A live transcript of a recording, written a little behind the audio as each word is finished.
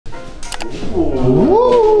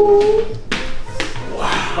Ooh.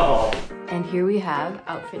 Wow. And here we have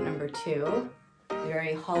outfit number 2.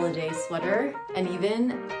 Very holiday sweater and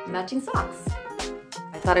even matching socks.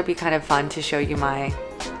 I thought it'd be kind of fun to show you my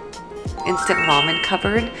instant ramen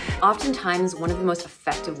cupboard. Oftentimes, one of the most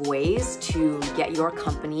effective ways to get your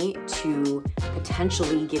company to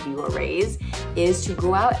potentially give you a raise is to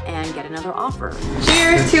go out and get another offer.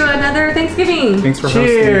 Cheers to another Thanksgiving. Thanks for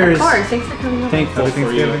Cheers. hosting. Of course, thanks for coming over. Thankful for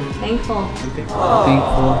Thanksgiving. Thankful.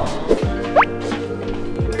 Thankful.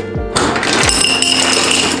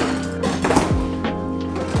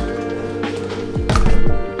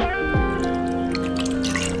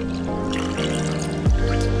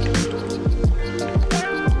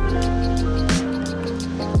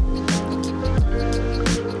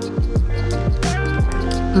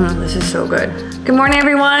 This is so good. Good morning,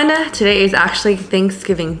 everyone. Today is actually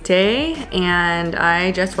Thanksgiving Day, and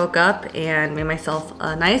I just woke up and made myself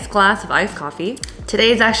a nice glass of iced coffee.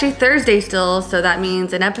 Today is actually Thursday still, so that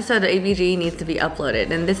means an episode of ABG needs to be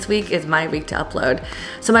uploaded, and this week is my week to upload.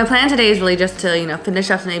 So my plan today is really just to, finish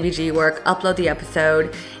up some ABG work, upload the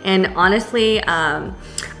episode, and honestly, I'm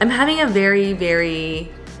having a very, very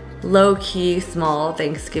low-key, small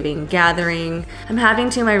Thanksgiving gathering. I'm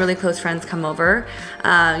having 2 of my really close friends come over.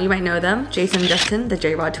 You might know them, Jason and Justin, the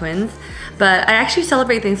J-Rod twins. But I actually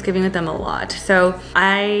celebrate Thanksgiving with them a lot. So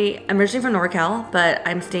I am originally from NorCal, but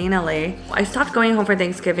I'm staying in LA. I stopped going home for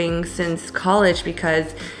Thanksgiving since college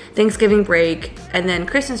because Thanksgiving break and then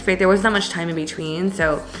Christmas break, there wasn't that much time in between.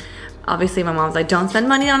 So obviously my mom's like, don't spend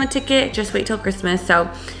money on a ticket, just wait till Christmas. So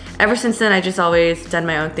ever since then, I just always done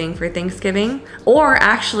my own thing for Thanksgiving. Or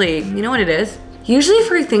actually, you know what it is? Usually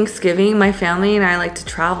for Thanksgiving, my family and I like to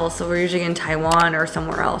travel, so we're usually in Taiwan or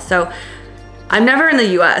somewhere else. So I'm never in the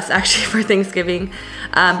US actually for Thanksgiving.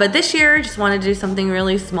 But this year, just wanted to do something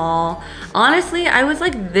really small. Honestly, I was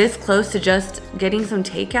like this close to just getting some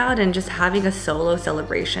takeout and just having a solo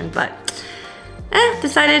celebration, but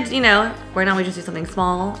decided, why don't we just do something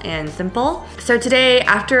small and simple. So today,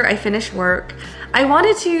 after I finish work, I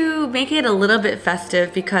wanted to make it a little bit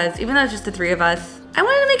festive because even though it's just the 3 of us, I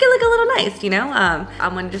wanted to make it look a little nice,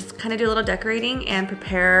 I'm gonna just kind of do a little decorating and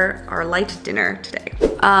prepare our light dinner today.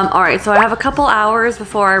 All right, so I have a couple hours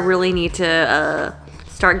before I really need to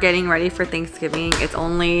start getting ready for Thanksgiving. It's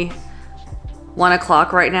only 1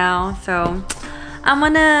 o'clock right now, so I'm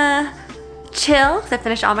gonna chill because I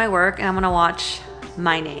finished all my work and I'm gonna watch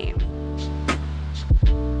My Name.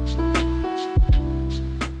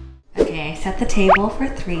 Okay, I set the table for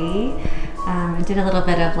 3. I did a little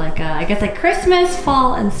bit of I guess Christmas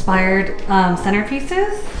fall inspired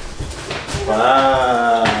centerpieces.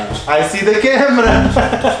 Wow, I see the camera.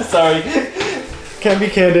 Sorry, can't be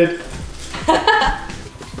candid.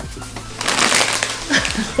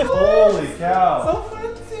 Holy cow. So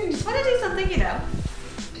fancy. I want to do something,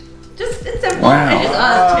 just it's simple. Wow. And just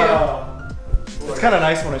us too. It's kind of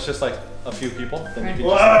nice when it's just like a few people. Then you can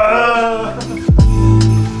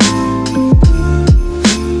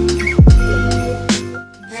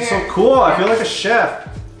This is so cool. I feel like a chef.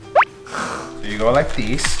 So you go like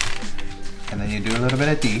this, and then you do a little bit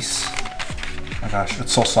of this. Oh my gosh,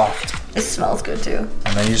 it's so soft. It smells good too.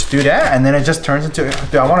 And then you just do that, and then it just turns into.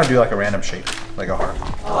 I want to do like a random shape, like a heart.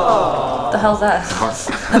 Oh. What the hell's that? A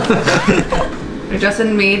heart.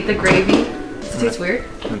 Justin made the gravy. Does it taste weird?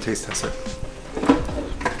 I'm gonna taste test it.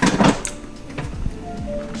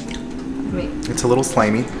 It's a little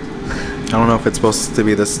slimy. I don't know if it's supposed to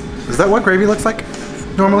be this. Is that what gravy looks like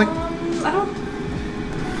normally? I don't.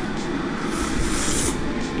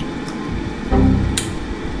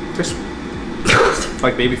 Just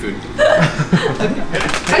like baby food.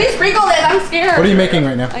 How do you sprinkle this? I'm scared. What are you making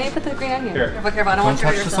right now? I need to put the green onion. Here. Careful, careful. I don't want you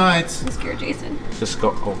to touch hurt the yourself. sides. I'm scared, Jason. Just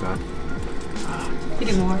go. Oh god. You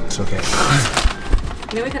do more. It's okay.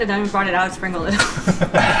 You know we could have done. We brought it out and sprinkled it.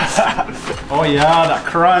 Oh yeah, that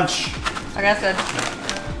crunch. Okay, that's good.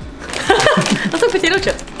 That's like potato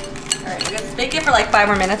chips. Alright, we're gonna bake it for like 5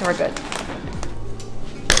 more minutes and we're good.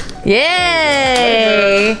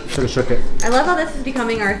 Yay! Should have shook it. I love how this is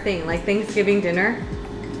becoming our thing, like Thanksgiving dinner.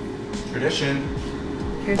 Tradition.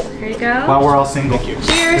 Here you go. While we're all single. Thank you.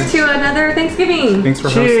 Cheers to another Thanksgiving. Thanks for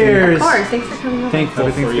Cheers. hosting. Of course, thanks for coming over. Thankful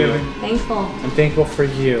for Thanksgiving. Thankful. I'm thankful for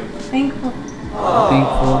you. Thankful.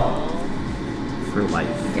 Thankful for life.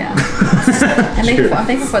 Yeah. I'm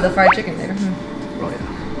thankful for the fried chicken later. Oh yeah,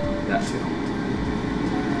 that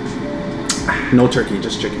too. No turkey,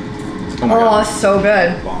 just chicken. Oh my god. So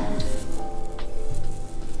good. Wow.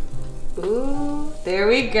 Ooh, there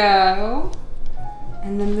we go.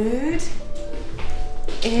 And the mood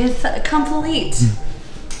is complete.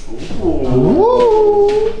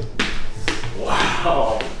 Ooh.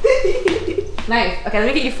 Wow. Knife. Okay, let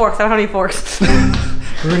me get you forks. I don't have any forks. We're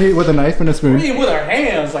gonna eat with a knife and a spoon. We're eating with our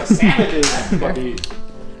hands like savages.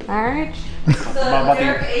 Alright. About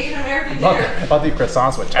to eat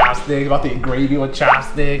croissants with chopsticks. About to eat gravy with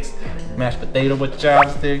chopsticks. Mashed potato with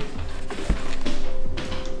chopsticks.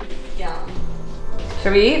 Yum.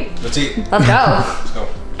 Should we eat? Let's eat. Let's go. Let's go.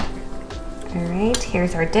 Alright,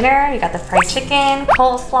 here's our dinner. We got the fried chicken,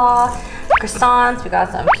 coleslaw, croissants, we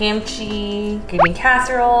got some kimchi, green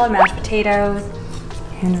casserole, mashed potatoes,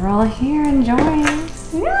 and we're all here enjoying.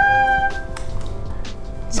 Yeah.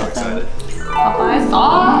 So excited. Popeye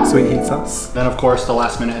sauce. Sweet heat sauce. Then of course the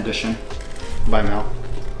last minute addition by Mel.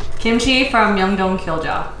 Kimchi from Myeongdong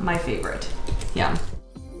Kilja, my favorite. Yum.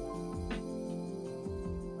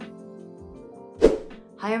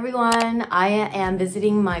 Hi everyone, I am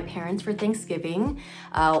visiting my parents for Thanksgiving.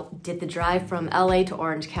 Did the drive from LA to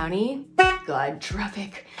Orange County. God,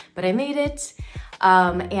 traffic, but I made it.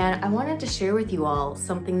 And I wanted to share with you all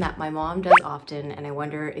something that my mom does often, and I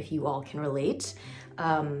wonder if you all can relate.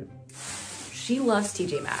 She loves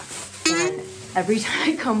TJ Maxx, and every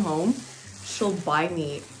time I come home, she'll buy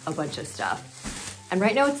me a bunch of stuff. And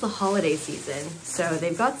right now it's the holiday season, so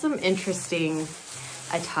they've got some interesting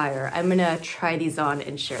attire. I'm gonna try these on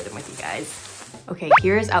and share them with you guys. Okay,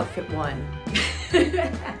 here's outfit one.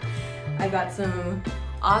 I got some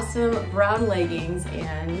awesome brown leggings,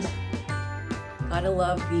 and gotta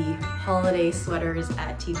love the holiday sweaters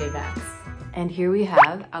at TJ Maxx. And here we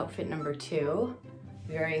have outfit number two.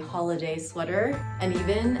 Very holiday sweater and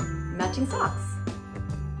even matching socks.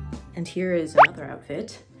 And here is another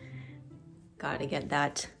outfit. Gotta get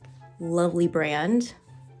that lovely brand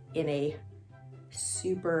in a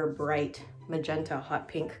super bright magenta hot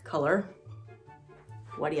pink color.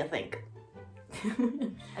 What do you think?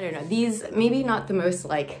 I don't know, these maybe not the most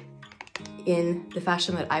like in the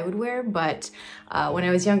fashion that I would wear, but when I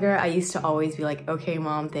was younger I used to always be like, okay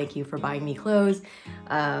mom, thank you for buying me clothes.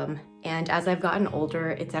 And as I've gotten older,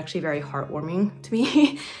 it's actually very heartwarming to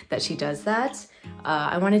me that she does that.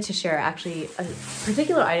 I wanted to share actually a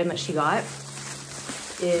particular item that she got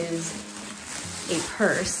is a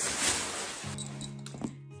purse.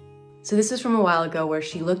 So this is from a while ago where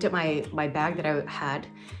she looked at my bag that I had,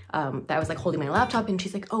 that I was like holding my laptop, and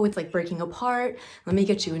she's like, oh, it's like breaking apart. Let me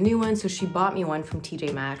get you a new one. So she bought me one from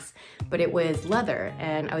TJ Maxx, but it was leather.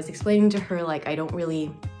 And I was explaining to her, like,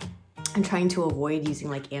 I'm trying to avoid using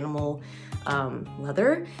like animal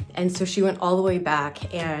leather. And so she went all the way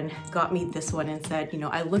back and got me this one and said, you know,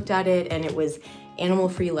 I looked at it and it was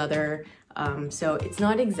animal-free leather. So it's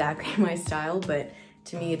not exactly my style, but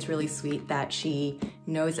to me, it's really sweet that she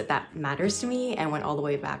knows that that matters to me and went all the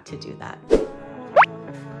way back to do that.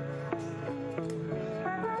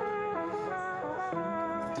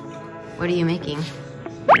 What are you making?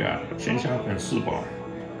 Yeah, 鲜虾跟四宝.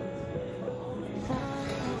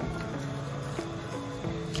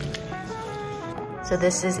 So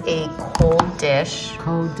this is a cold dish.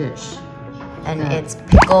 Cold dish. And it's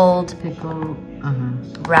pickled Pickle,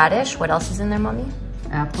 radish. What else is in there, Mommy?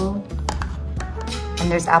 apple, And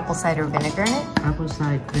there's apple cider vinegar in it. apple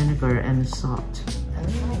cider vinegar and salt.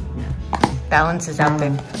 Yeah. Balances out the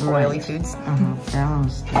Right. oily foods.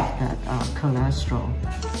 Balance that cholesterol.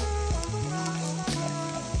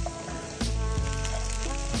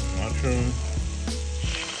 Mushroom.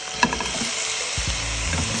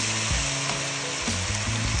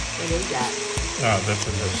 What is that? This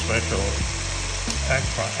is a special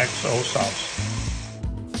XO sauce.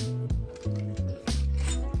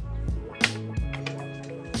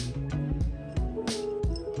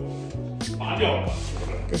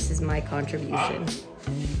 This is my contribution.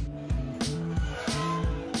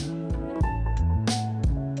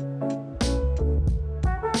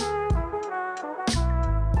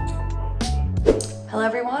 Hello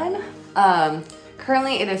everyone.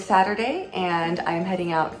 Currently it is Saturday and I'm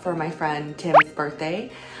heading out for my friend Tim's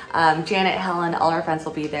birthday. Janet, Helen, all our friends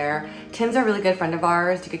will be there. Tim's a really good friend of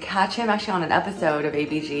ours. You could catch him actually on an episode of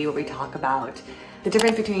ABG where we talk about the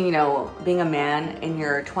difference between, you know, being a man in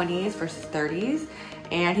your 20s versus 30s.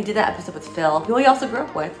 And he did that episode with Phil, who he also grew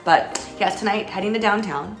up with. But yes, tonight, heading to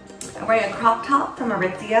downtown. I'm wearing a crop top from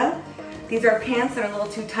Aritzia. These are pants that are a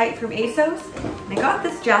little too tight from ASOS. And I got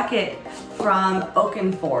this jacket from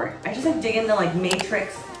Oakenford. I just like dig into like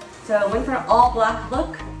Matrix. So I went for an all black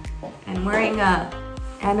look and wearing a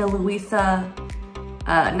Ana Luisa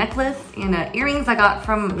necklace and earrings I got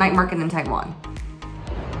from night market in Taiwan.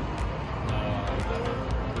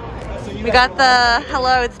 We got the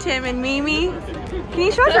hello, it's Tim and Mimi. Can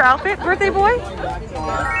you show us your outfit, birthday boy?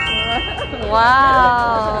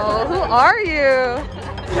 Wow, who are you?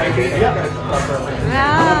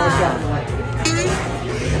 Yeah.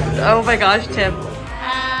 Oh my gosh, Tim.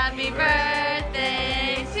 Happy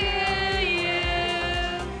birthday to you.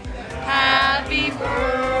 Happy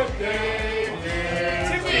birthday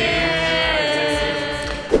to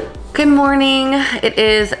you. Good morning. It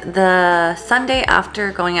is the Sunday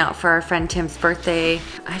after going out for our friend Tim's birthday.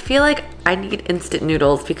 I feel like I need instant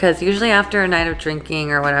noodles because usually after a night of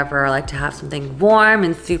drinking or whatever, I like to have something warm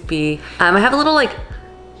and soupy. I have a little like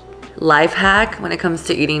life hack when it comes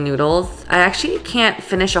to eating noodles. I actually can't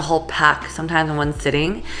finish a whole pack sometimes in one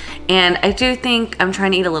sitting, and I do think I'm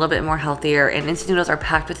trying to eat a little bit more healthier, and instant noodles are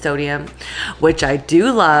packed with sodium, which I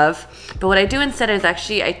do love. But what I do instead is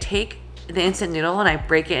actually I take the instant noodle and I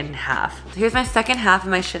break it in half. So here's my second half of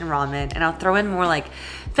my shin ramen, and I'll throw in more like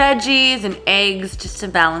veggies and eggs just to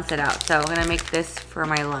balance it out. So I'm gonna make this for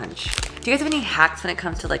my lunch. Do you guys have any hacks when it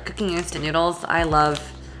comes to like cooking instant noodles? I love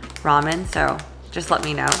ramen, so just let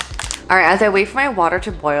me know. All right, as I wait for my water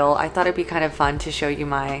to boil, I thought it'd be kind of fun to show you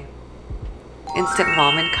my instant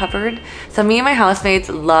ramen cupboard. So me and my housemates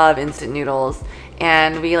love instant noodles,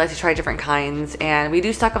 and we like to try different kinds, and we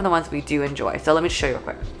do stock up the ones we do enjoy. So let me just show you real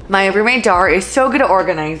quick. My roommate Dar is so good at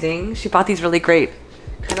organizing. She bought these really great,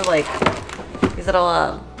 kind of like these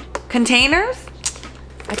little containers.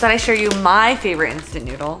 I thought I'd show you my favorite instant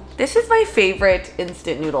noodle. This is my favorite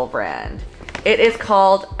instant noodle brand. It is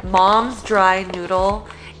called Mom's Dry Noodle.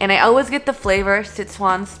 And I always get the flavor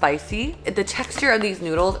Sichuan spicy. The texture of these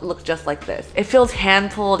noodles looks just like this. It feels hand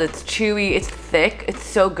pulled, it's chewy, it's thick, it's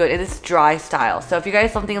so good. It is dry style. So if you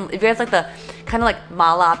guys like the kind of like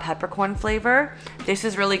mala peppercorn flavor, this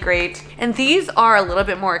is really great. And these are a little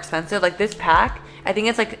bit more expensive. Like this pack, I think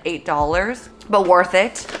it's like $8, but worth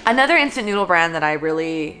it. Another instant noodle brand that I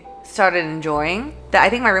really started enjoying that I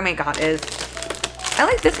think my roommate got is, I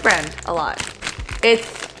like this brand a lot.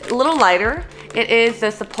 It's a little lighter. It is the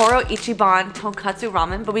Sapporo Ichiban Tonkatsu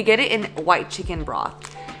Ramen, but we get it in white chicken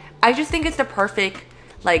broth. I just think it's the perfect,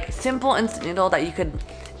 like, simple instant noodle that you could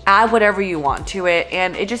add whatever you want to it,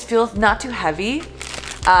 and it just feels not too heavy.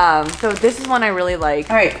 So this is one I really like.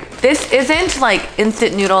 All right, this isn't like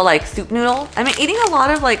instant noodle, like soup noodle. I've been eating a lot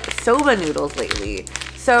of like soba noodles lately.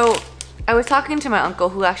 So I was talking to my uncle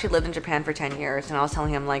who actually lived in Japan for 10 years, and I was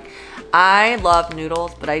telling him like, I love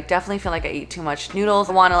noodles, but I definitely feel like I eat too much noodles.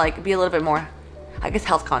 I want to like be a little bit more, I guess,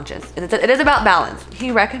 health conscious. And it is about balance.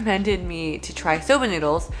 He recommended me to try soba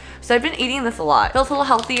noodles. So I've been eating this a lot. Feels a little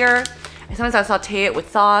healthier. And sometimes I saute it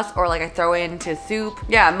with sauce, or like I throw it into soup.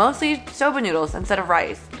 Yeah, mostly soba noodles instead of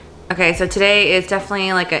rice. Okay, so today is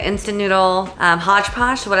definitely like an instant noodle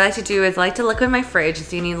hodgepodge. So what I like to do is I like to look in my fridge and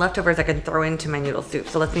see any leftovers I can throw into my noodle soup.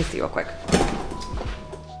 So let me see real quick.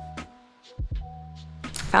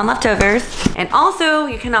 Found leftovers. And also,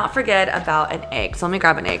 you cannot forget about an egg. So let me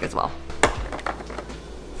grab an egg as well.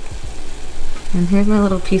 And here's my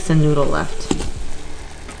little piece of noodle left.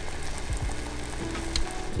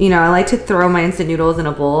 You know, I like to throw my instant noodles in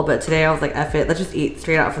a bowl, but today I was like, F it, let's just eat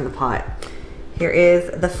straight out from the pot. Here is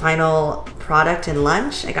the final product in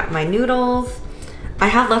lunch. I got my noodles. I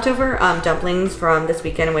have leftover dumplings from this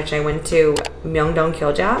weekend, which I went to Myeongdong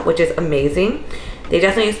Gyoja, which is amazing. They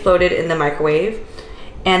definitely exploded in the microwave.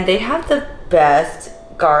 And they have the best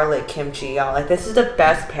garlic kimchi, y'all. Like, this is the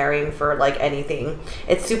best pairing for like anything.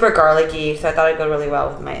 It's super garlicky, so I thought it'd go really well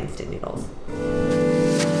with my instant noodles.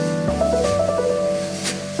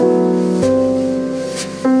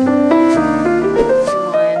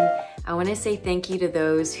 I want to say thank you to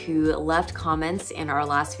those who left comments in our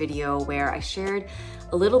last video where I shared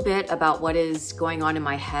a little bit about what is going on in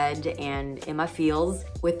my head and in my feels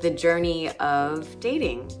with the journey of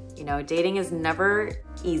dating. You know, dating is never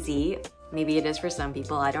easy. Maybe it is for some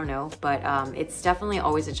people, I don't know, but it's definitely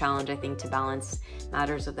always a challenge, I think, to balance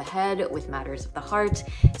matters of the head with matters of the heart,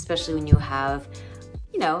 especially when you have,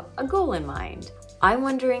 you know, a goal in mind. I'm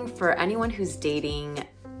wondering, for anyone who's dating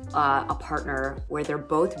a partner where they're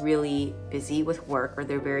both really busy with work, or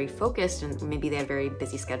they're very focused and maybe they have very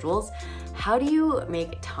busy schedules, how do you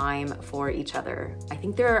make time for each other? I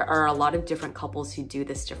think there are a lot of different couples who do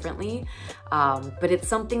this differently, but it's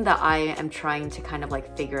something that I am trying to kind of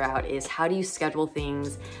like figure out is, how do you schedule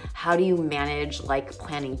things? How do you manage like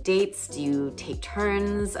planning dates? Do you take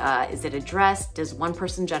turns? Is it addressed? Does one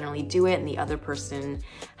person generally do it and the other person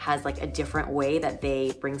has like a different way that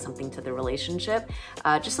they bring something to the relationship?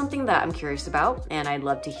 Just something that I'm curious about, and I'd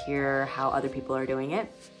love to hear how other people are doing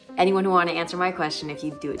it. Anyone who want to answer my question, if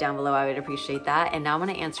you do it down below, I would appreciate that. And now I'm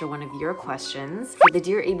going to answer one of your questions. For the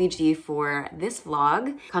Dear ABG for this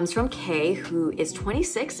vlog comes from Kay, who is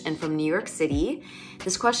 26 and from New York City.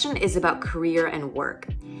 This question is about career and work.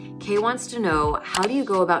 Kay wants to know, how do you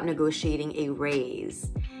go about negotiating a raise?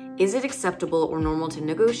 Is it acceptable or normal to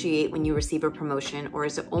negotiate when you receive a promotion, or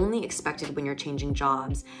is it only expected when you're changing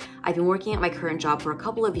jobs? I've been working at my current job for a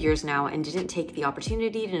couple of years now and didn't take the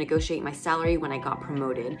opportunity to negotiate my salary when I got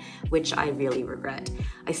promoted, which I really regret.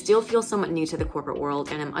 I still feel somewhat new to the corporate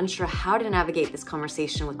world and I'm unsure how to navigate this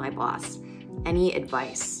conversation with my boss. Any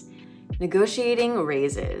advice? Negotiating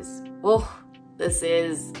raises. Oh, this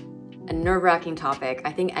is a nerve-wracking topic.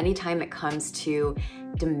 I think anytime it comes to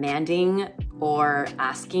demanding or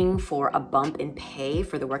asking for a bump in pay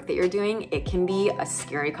for the work that you're doing, it can be a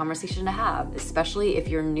scary conversation to have, especially if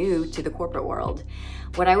you're new to the corporate world.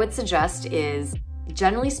 What I would suggest is,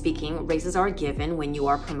 generally speaking, raises are given when you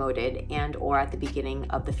are promoted and or at the beginning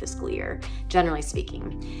of the fiscal year, generally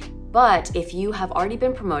speaking. But if you have already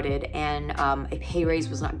been promoted and a pay raise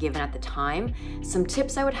was not given at the time, some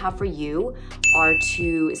tips I would have for you are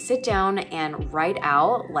to sit down and write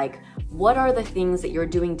out, like, what are the things that you're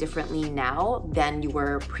doing differently now than you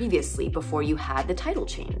were previously before you had the title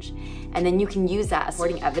change? And then you can use that as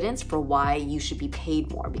supporting evidence for why you should be paid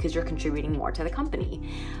more because you're contributing more to the company.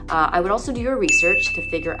 I would also do your research to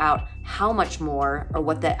figure out how much more or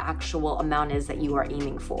what the actual amount is that you are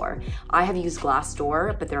aiming for. I have used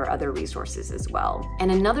Glassdoor, but there are other resources as well.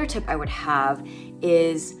 And another tip I would have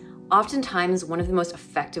is oftentimes one of the most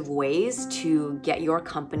effective ways to get your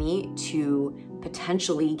company to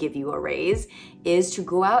potentially give you a raise is to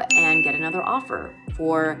go out and get another offer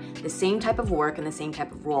for the same type of work and the same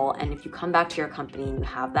type of role. And if you come back to your company and you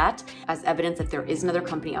have that as evidence that there is another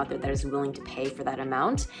company out there that is willing to pay for that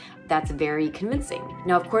amount, that's very convincing.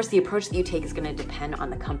 Now, of course, the approach that you take is going to depend on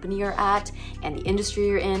the company you're at and the industry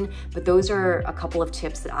you're in, but those are a couple of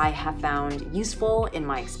tips that I have found useful in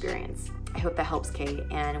my experience. I hope that helps, Kate,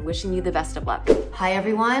 and wishing you the best of luck. Hi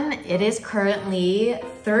everyone, it is currently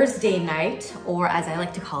Thursday night, or as I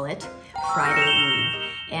like to call it, Friday Eve.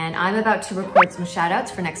 And I'm about to record some shout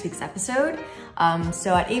outs for next week's episode.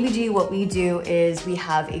 So at ABG, what we do is we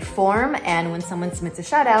have a form, and when someone submits a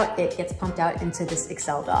shout out, it gets pumped out into this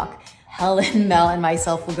Excel doc. Helen, Mel, and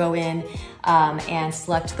myself will go in and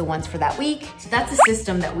select the ones for that week. So that's a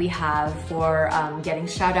system that we have for getting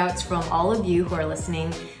shout outs from all of you who are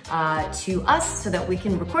listening to us so that we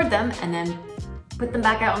can record them and then put them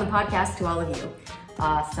back out on the podcast to all of you.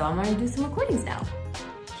 So I'm gonna do some recordings now.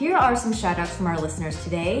 Here are some shout outs from our listeners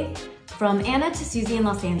today. From Anna to Susie in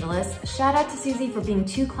Los Angeles, shout out to Susie for being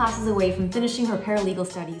 2 classes away from finishing her paralegal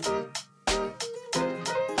studies.